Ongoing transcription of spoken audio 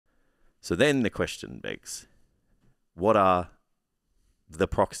So then the question begs, what are the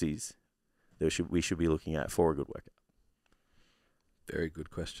proxies that we should be looking at for a good workout? Very good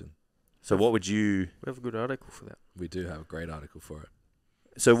question. So what would you... We have a good article for that. We do have a great article for it.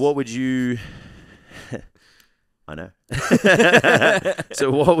 So what would you... I know.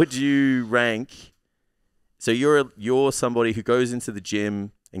 So what would you rank? So you're somebody who goes into the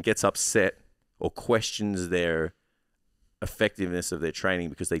gym and gets upset or questions their effectiveness of their training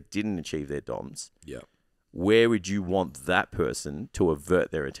because they didn't achieve their DOMs. Yeah. Where would you want that person to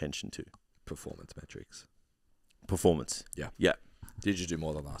avert their attention to? Performance metrics. Performance. Yeah. Yeah. Did you do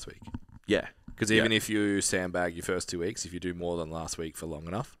more than last week? Yeah. Because even if you sandbag your first 2 weeks, if you do more than last week for long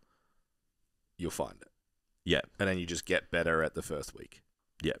enough, you'll find it. Yeah. And then you just get better at the first week.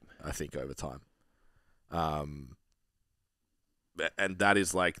 Yeah. I think over time. And that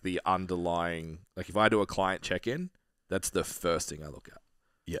is like the underlying, like if I do a client check-in, that's the first thing I look at.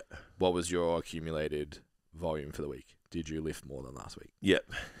 Yeah. What was your accumulated volume for the week? Did you lift more than last week? Yeah.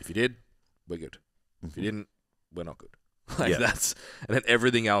 If you did, we're good. If you didn't, we're not good. Like Yeah. that's, and then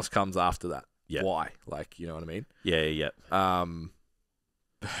everything else comes after that. Yeah. Why? Like, you know what I mean? Yeah. Yeah.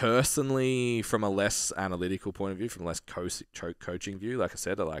 Personally, from a less analytical point of view, from a less coaching view, like I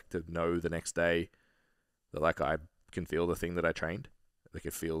said, I like to know the next day that like I can feel the thing that I trained. Like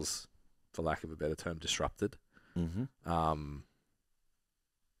it feels, for lack of a better term, disrupted. Mm-hmm.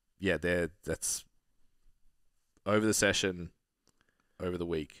 Yeah, that's over the session, over the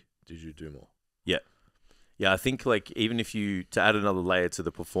week. Did you do more? Yeah. Yeah, I think like even if you, to add another layer to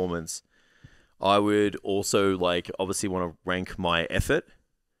the performance, I would also like obviously want to rank my effort.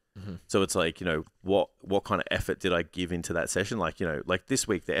 Mm-hmm. So it's like, you know, what kind of effort did I give into that session? Like, you know, like this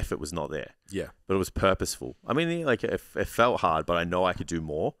week the effort was not there. Yeah. But it was purposeful. I mean, like it felt hard, but I know I could do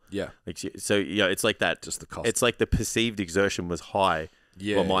more. Yeah. Like, so, you know, it's like that. Just the cost. It's like the perceived exertion was high,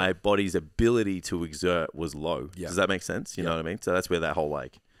 Yeah. but my body's ability to exert was low. Yeah. Does that make sense? You Yeah. know what I mean? So that's where that whole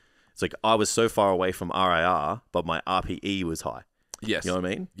like, it's like I was so far away from RIR, but my RPE was high. Yes. You know what I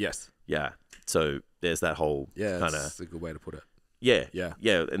mean? Yes. Yeah. So there's that whole Yeah, kind that's of a good way to put it. yeah, Yeah.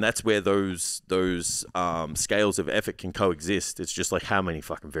 yeah, and that's where those scales of effort can coexist. It's just like how many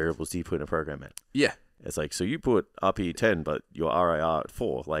fucking variables do you put in a program, man? Yeah. It's like so you put RPE 10, but your RIR at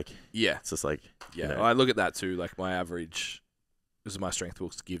 4. Like Yeah. it's just like Yeah. you know, I look at that too. Like my average, this is my strength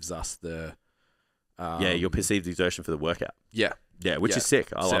books gives us the. your perceived exertion for the workout. Yeah. Yeah, which Yeah. is sick.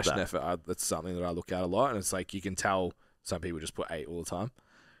 I love Session that. effort. That's something that I look at a lot, and it's like you can tell some people just put 8 all the time.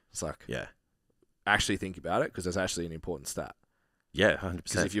 It's like Yeah, actually think about it because it's actually an important stat. yeah,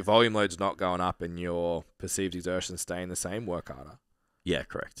 Because 100%. if your volume load's not going up and your perceived exertion staying the same, work harder. Yeah,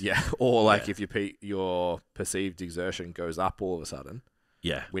 correct. Yeah. Or like Yeah. if your perceived exertion goes up all of a sudden,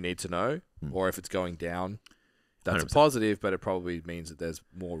 Yeah, we need to know. Or if it's going down, that's 100%. a positive, but it probably means that there's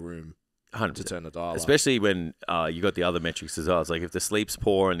more room 100%. to turn the dial up. Especially when you got the other metrics as well. It's like if the sleep's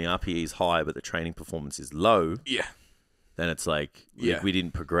poor and the RPE is high, but the training performance is low, Yeah. then it's like Yeah. we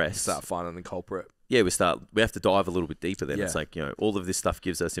didn't progress. Start finding the culprit. Yeah, we have to dive a little bit deeper then. Yeah. It's like, you know, all of this stuff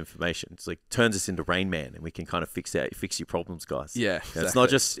gives us information. It's like turns us into Rain Man and we can kind of fix your problems, guys. Yeah. You know,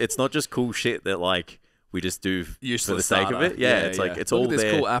 it's not just cool shit that like we just do for Useless the sake of data. it. Yeah, it's like it's Look all at this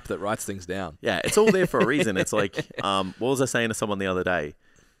there. cool app that writes things down. Yeah, it's all there for a reason. It's like what was I saying to someone the other day?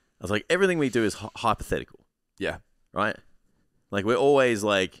 I was like, everything we do is hypothetical, Yeah. right? Like we're always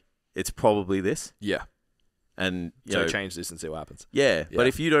like it's probably this. Yeah. And you So know, change this and see what happens. yeah, Yeah. but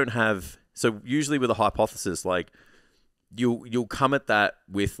if you don't have, so usually with a hypothesis, like you'll come at that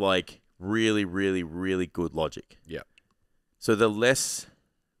with like really, really, really good logic. Yeah. So the less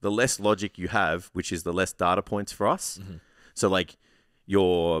logic you have, which is the less data points for us. Mm-hmm. So like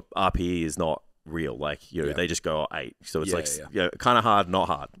your RPE is not real. Like you know, Yeah. they just go 8. So it's Yeah, like yeah. you know, kind of hard, not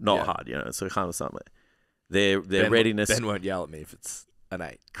hard, not Yeah. hard. You know, so kind of something. Their Ben, readiness. Ben won't yell at me if it's an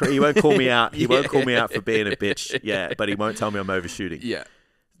 8. He won't call me out. He won't call me Yeah. out for being a bitch. Yeah, but he won't tell me I'm overshooting. Yeah.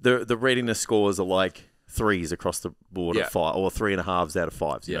 The readiness scores are like 3s across the board Yeah. at 5 or 3.5s out of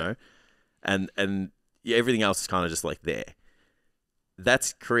 5s, you Yeah. know, and yeah, everything else is kind of just like there.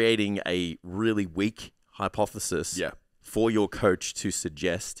 That's creating a really weak hypothesis Yeah. for your coach to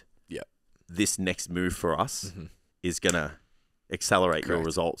suggest Yeah. this next move for us Mhm. is gonna accelerate your Correct.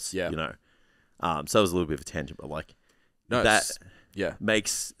 results. Yeah. You know, so it was a little bit of a tangent, but like No, that it's- yeah.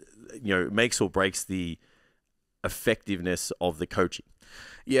 makes or breaks the effectiveness of the coaching.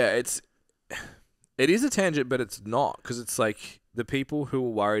 Yeah, it is a tangent, but it's not, because it's like the people who are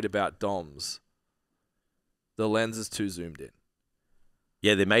worried about DOMs, the lens is too zoomed in.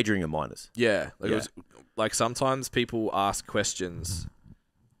 Yeah, they're majoring in minors. Yeah, like Yeah. It was, like sometimes people ask questions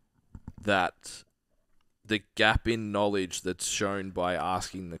that the gap in knowledge that's shown by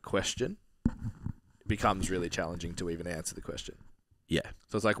asking the question becomes really challenging to even answer the question. Yeah.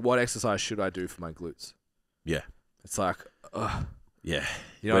 So it's like, what exercise should I do for my glutes? Yeah. It's like, Yeah.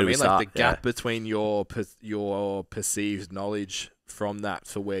 you know what I mean? Like the gap between your perceived knowledge from that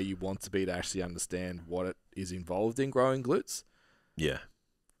for where you want to be to actually understand what it is involved in growing glutes. Yeah.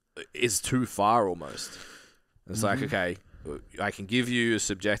 Is too far almost. It's like, okay, I can give you a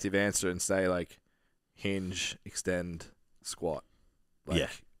subjective answer and say like hinge, extend, squat. Like,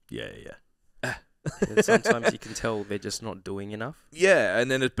 yeah. And sometimes you can tell they're just not doing enough. Yeah, and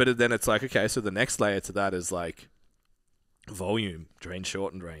then then it's like, okay, so the next layer to that is like volume, train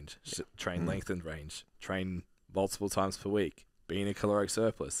shortened range, train lengthened range, train multiple times per week, be in a caloric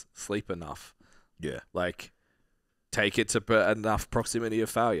surplus, sleep enough. Yeah. Like, take it to enough proximity of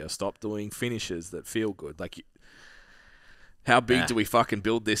failure. Stop doing finishes that feel good. Like, how big do we fucking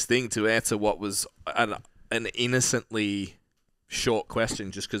build this thing to answer what was an innocently short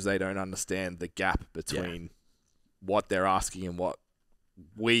question just because they don't understand the gap between what they're asking and what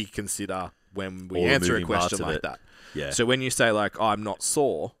we consider when we answer a question like that. Yeah. So when you say like, oh, I'm not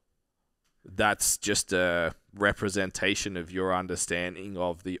sore, that's just a representation of your understanding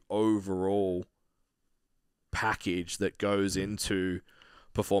of the overall package that goes into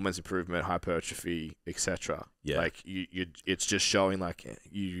performance improvement, hypertrophy, etc. Yeah. Like it's just showing like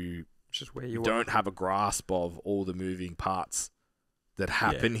you Just where you don't have a grasp of all the moving parts that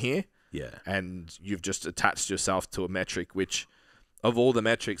happen here. Yeah. And you've just attached yourself to a metric, which of all the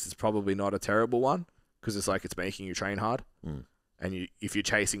metrics is probably not a terrible one because it's like it's making you train hard. And if you're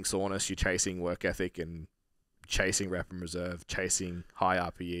chasing soreness, you're chasing work ethic and chasing rep and reserve, chasing high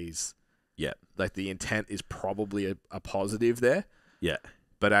RPEs. Yeah. Like the intent is probably a positive there. Yeah.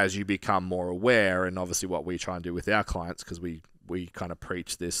 But as you become more aware, and obviously what we try and do with our clients, because we kind of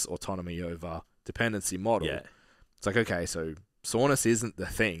preach this autonomy over dependency model. Yeah. It's like, okay, so soreness isn't the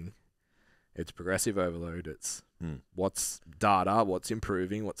thing. It's progressive overload. It's what's data, what's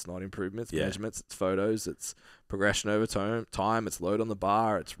improving, what's not improving. It's measurements, it's photos, it's progression over time, it's load on the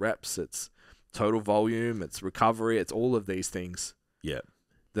bar, it's reps, it's total volume, it's recovery, it's all of these things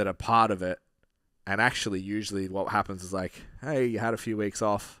that are part of it. And actually, usually what happens is like, hey, you had a few weeks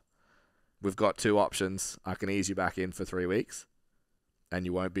off. We've got two options. I can ease you back in for 3 weeks and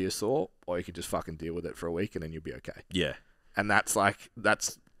you won't be as sore, or you can just fucking deal with it for a week and then you'll be okay. Yeah. And that's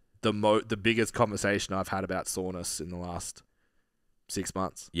the biggest conversation I've had about soreness in the last 6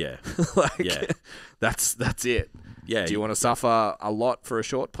 months. Yeah. That's it. Yeah. Do you want to suffer a lot for a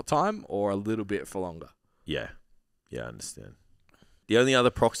short time or a little bit for longer? Yeah. Yeah, I understand. The only other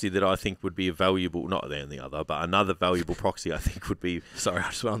proxy that I think would be a valuable, not the only other, but another valuable proxy I think would be... Sorry, I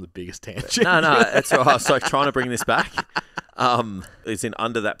just went on the biggest tangent. No, that's right. I was like trying to bring this back. Is in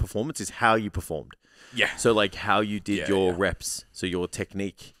under that performance is how you performed. Yeah. So like how you did your reps, so your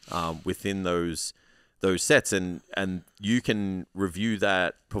technique within those sets, and you can review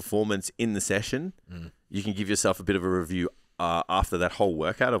that performance in the session. You can give yourself a bit of a review after that whole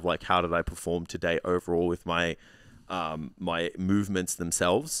workout of like, how did I perform today overall with my movements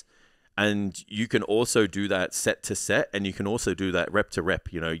themselves. And you can also do that set to set, and you can also do that rep to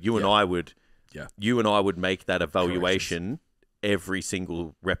rep. You know, you and I would make that evaluation every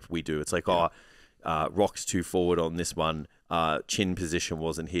single rep we do. It's like, rocks too forward on this one, chin position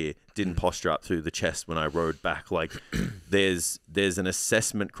wasn't here, didn't posture up through the chest when I rode back. Like there's an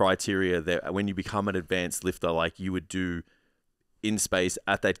assessment criteria that when you become an advanced lifter, like you would do in space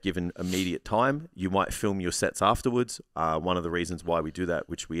at that given immediate time. You might film your sets afterwards. One of the reasons why we do that,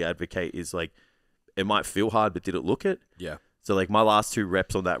 which we advocate, is like it might feel hard, but did it look it? Yeah. So like my last 2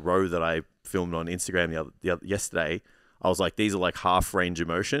 reps on that row that I filmed on Instagram yesterday, I was like, these are like half range of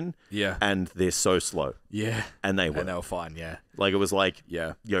motion. Yeah. And they're so slow. Yeah. And they were fine. Yeah. Like it was like,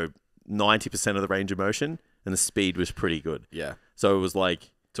 90% of the range of motion, and the speed was pretty good. Yeah. So it was like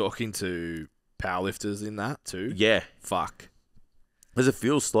talking to powerlifters in that too. Yeah. Fuck. Because it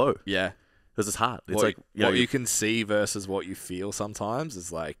feels slow. Yeah. Because it's hard. It's what, like what you can see versus what you feel sometimes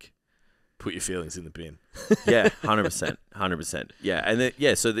is like, put your feelings in the bin. Yeah, 100%. 100%. Yeah. And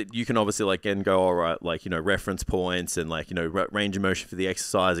then, so that you can obviously like again go, all right, like, reference points and like, range of motion for the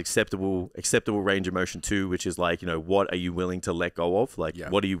exercise, acceptable range of motion too, which is like, what are you willing to let go of? Like,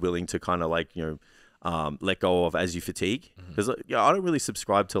 what are you willing to kind of like, let go of as you fatigue? Because I don't really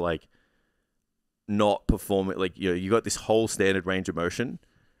subscribe to like, not performing, like you got this whole standard range of motion,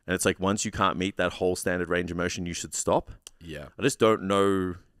 and it's like once you can't meet that whole standard range of motion, you should stop. Yeah, I just don't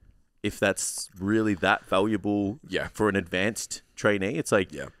know if that's really that valuable. For an advanced trainee, it's like,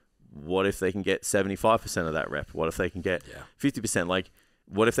 what if they can get 75% of that rep? What if they can get 50%? Like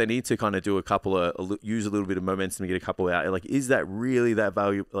what if they need to kind of do use a little bit of momentum to get a couple out? Like, is that really that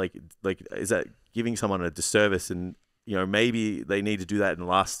value? Like, is that giving someone a disservice? And, maybe they need to do that in the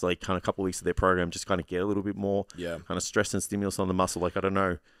last, like, kind of couple of weeks of their program, just kind of get a little bit more kind of stress and stimulus on the muscle. Like, I don't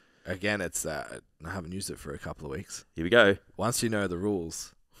know. Again, it's I haven't used it for a couple of weeks. Here we go. Once you know the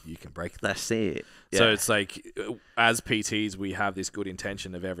rules, you can break them. That's it. Yeah. So it's like, as PTs, we have this good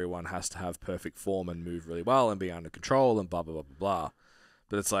intention of everyone has to have perfect form and move really well and be under control and blah, blah, blah, blah, blah.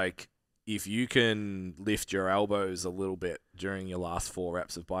 But it's like, if you can lift your elbows a little bit during your last 4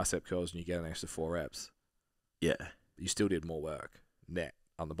 reps of bicep curls and you get an extra 4 reps, yeah, you still did more work net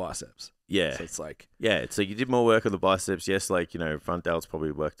on the biceps. Yeah. So it's like... Yeah, so you did more work on the biceps. Yes, like, front delts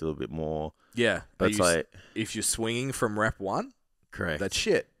probably worked a little bit more. Yeah. But it's like... If you're swinging from rep 1, correct. that's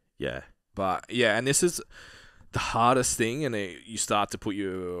shit. Yeah. But, yeah, and this is the hardest thing, and you start to put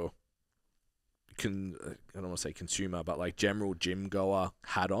your... I don't want to say consumer, but, like, general gym goer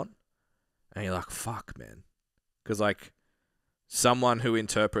hat on. And you're like, fuck, man. Because, like, someone who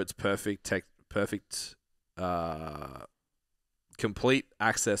interprets complete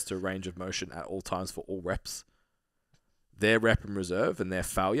access to range of motion at all times for all reps, their rep in reserve and their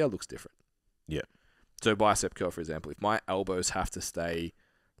failure looks different. Yeah. So bicep curl, for example, if my elbows have to stay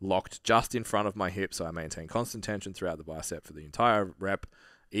locked just in front of my hip so I maintain constant tension throughout the bicep for the entire rep,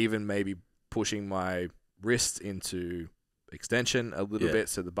 even maybe pushing my wrist into extension a little bit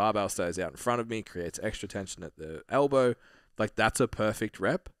so the barbell stays out in front of me, creates extra tension at the elbow, like that's a perfect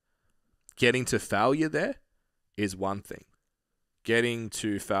rep. Getting to failure there is one thing. Getting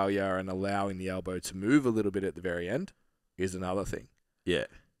to failure and allowing the elbow to move a little bit at the very end is another thing. Yeah.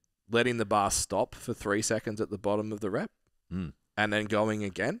 Letting the bar stop for 3 seconds at the bottom of the rep and then going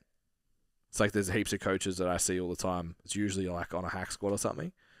again. It's like there's heaps of coaches that I see all the time. It's usually like on a hack squat or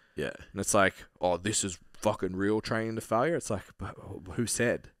something. Yeah. And it's like, oh, this is fucking real training to failure. It's like, but who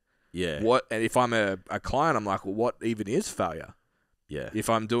said? Yeah. What? And if I'm a client, I'm like, well, what even is failure? Yeah. If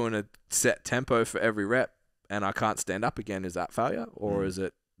I'm doing a set tempo for every rep and I can't stand up again, is that failure? Or is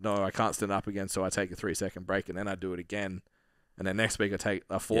it, no, I can't stand up again, so I take a 3-second break and then I do it again. And then next week I take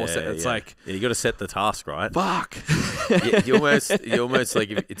a 4-second. It's like... Yeah, you got to set the task, right? Fuck! you almost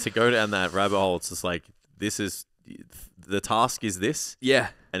like, to go down that rabbit hole, it's just like, the task is this. Yeah.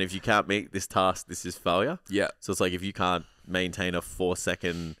 And if you can't meet this task, this is failure. Yeah. So it's like, if you can't maintain a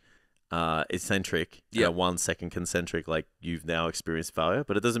 4-second eccentric and a 1-second concentric, like, you've now experienced failure.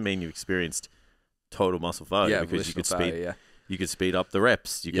 But it doesn't mean you experienced total muscle failure, because you could speed up the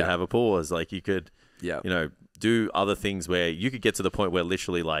reps. You could have a pause. Like, you could, do other things where you could get to the point where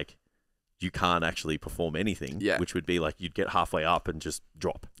literally, like, you can't actually perform anything, which would be like, you'd get halfway up and just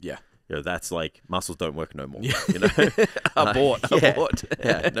drop. Yeah. That's like, muscles don't work no more. Yeah. Abort. Abort.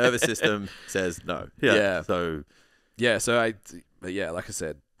 Yeah. Nervous system says no. Yeah. So. Yeah. So like I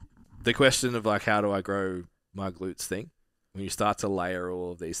said, the question of like, how do I grow my glutes thing? When you start to layer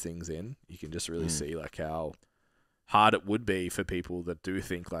all of these things in, you can just really see like how hard it would be for people that do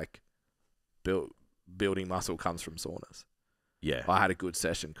think like building muscle comes from soreness. Yeah. I had a good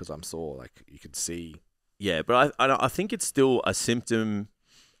session because I'm sore. Like, you could see. Yeah, but I think it's still a symptom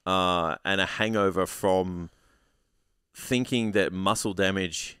and a hangover from thinking that muscle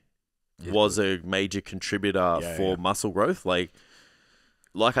damage was a major contributor for muscle growth. Like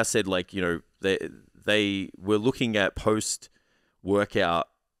I said, like, they were looking at post-workout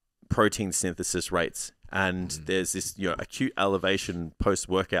protein synthesis rates, and there's this, acute elevation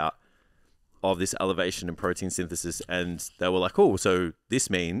post-workout of this elevation in protein synthesis, and they were like, oh, so this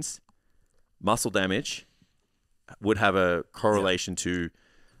means muscle damage would have a correlation to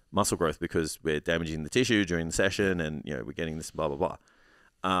muscle growth because we're damaging the tissue during the session, and we're getting this blah blah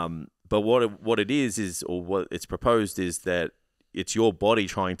blah. But what it is, or what it's proposed, is that it's your body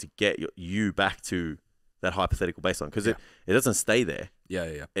trying to get you back to that hypothetical baseline, because it doesn't stay there.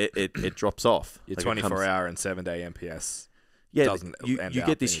 Yeah. It drops off. Your 24-hour and 7-day MPS. Doesn't you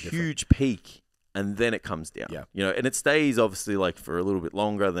get this huge peak, and then it comes down. Yeah. And it stays obviously like for a little bit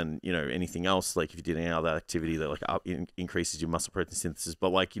longer than anything else. Like if you did any other activity that like increases your muscle protein synthesis,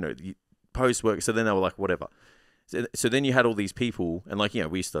 but like post work. So then they were like, whatever. So then you had all these people, and like we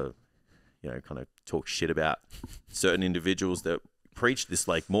used to kind of talk shit about certain individuals that preach this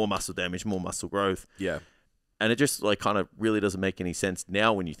like more muscle damage, more muscle growth. Yeah. And it just like kind of really doesn't make any sense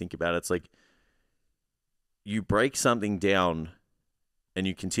now when you think about it. It's like, you break something down and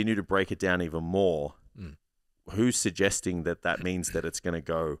you continue to break it down even more. Who's suggesting that means that it's going to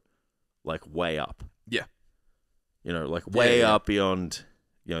go like way up? Yeah. Like way up beyond,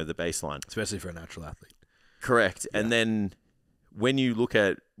 the baseline. Especially for a natural athlete. Correct. Yeah. And then when you look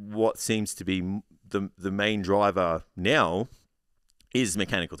at what seems to be the main driver now, is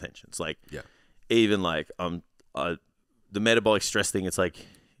mechanical tensions. Like, Yeah. even like the metabolic stress thing. It's like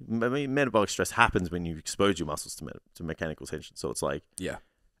metabolic stress happens when you expose your muscles to mechanical tension. So it's like, Yeah.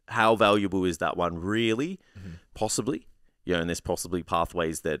 how valuable is that one really? Mhm. Possibly, and there's possibly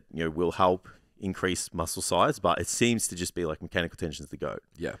pathways that will help increase muscle size, but it seems to just be like mechanical tension's the goat.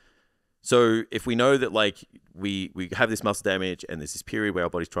 Yeah. So if we know that like we have this muscle damage and there's this period where our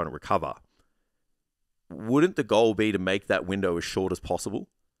body's trying to recover, wouldn't the goal be to make that window as short as possible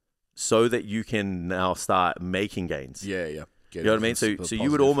so that you can now start making gains? Yeah. Yeah. You know what I mean? So you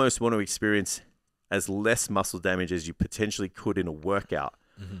would almost want to experience as less muscle damage as you potentially could in a workout,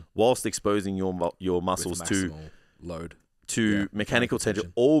 whilst exposing your muscles to load, mechanical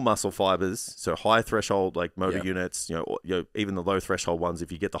tension, all muscle fibers. So high threshold like motor units, even the low threshold ones.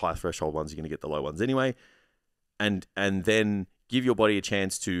 If you get the high threshold ones, you're going to get the low ones anyway. And then give your body a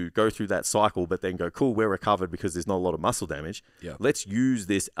chance to go through that cycle, but then go, cool, we're recovered because there's not a lot of muscle damage. Yeah. Let's use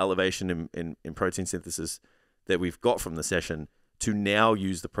this elevation in protein synthesis that we've got from the session to now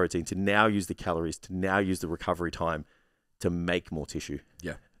use the protein, to now use the calories, to now use the recovery time to make more tissue.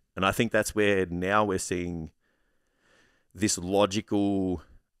 Yeah. And I think that's where now we're seeing this logical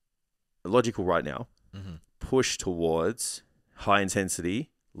right now push towards high intensity,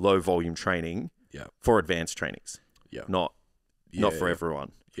 low volume training for advanced trainings. Yeah. Not for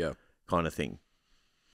everyone. Yeah. Kind of thing.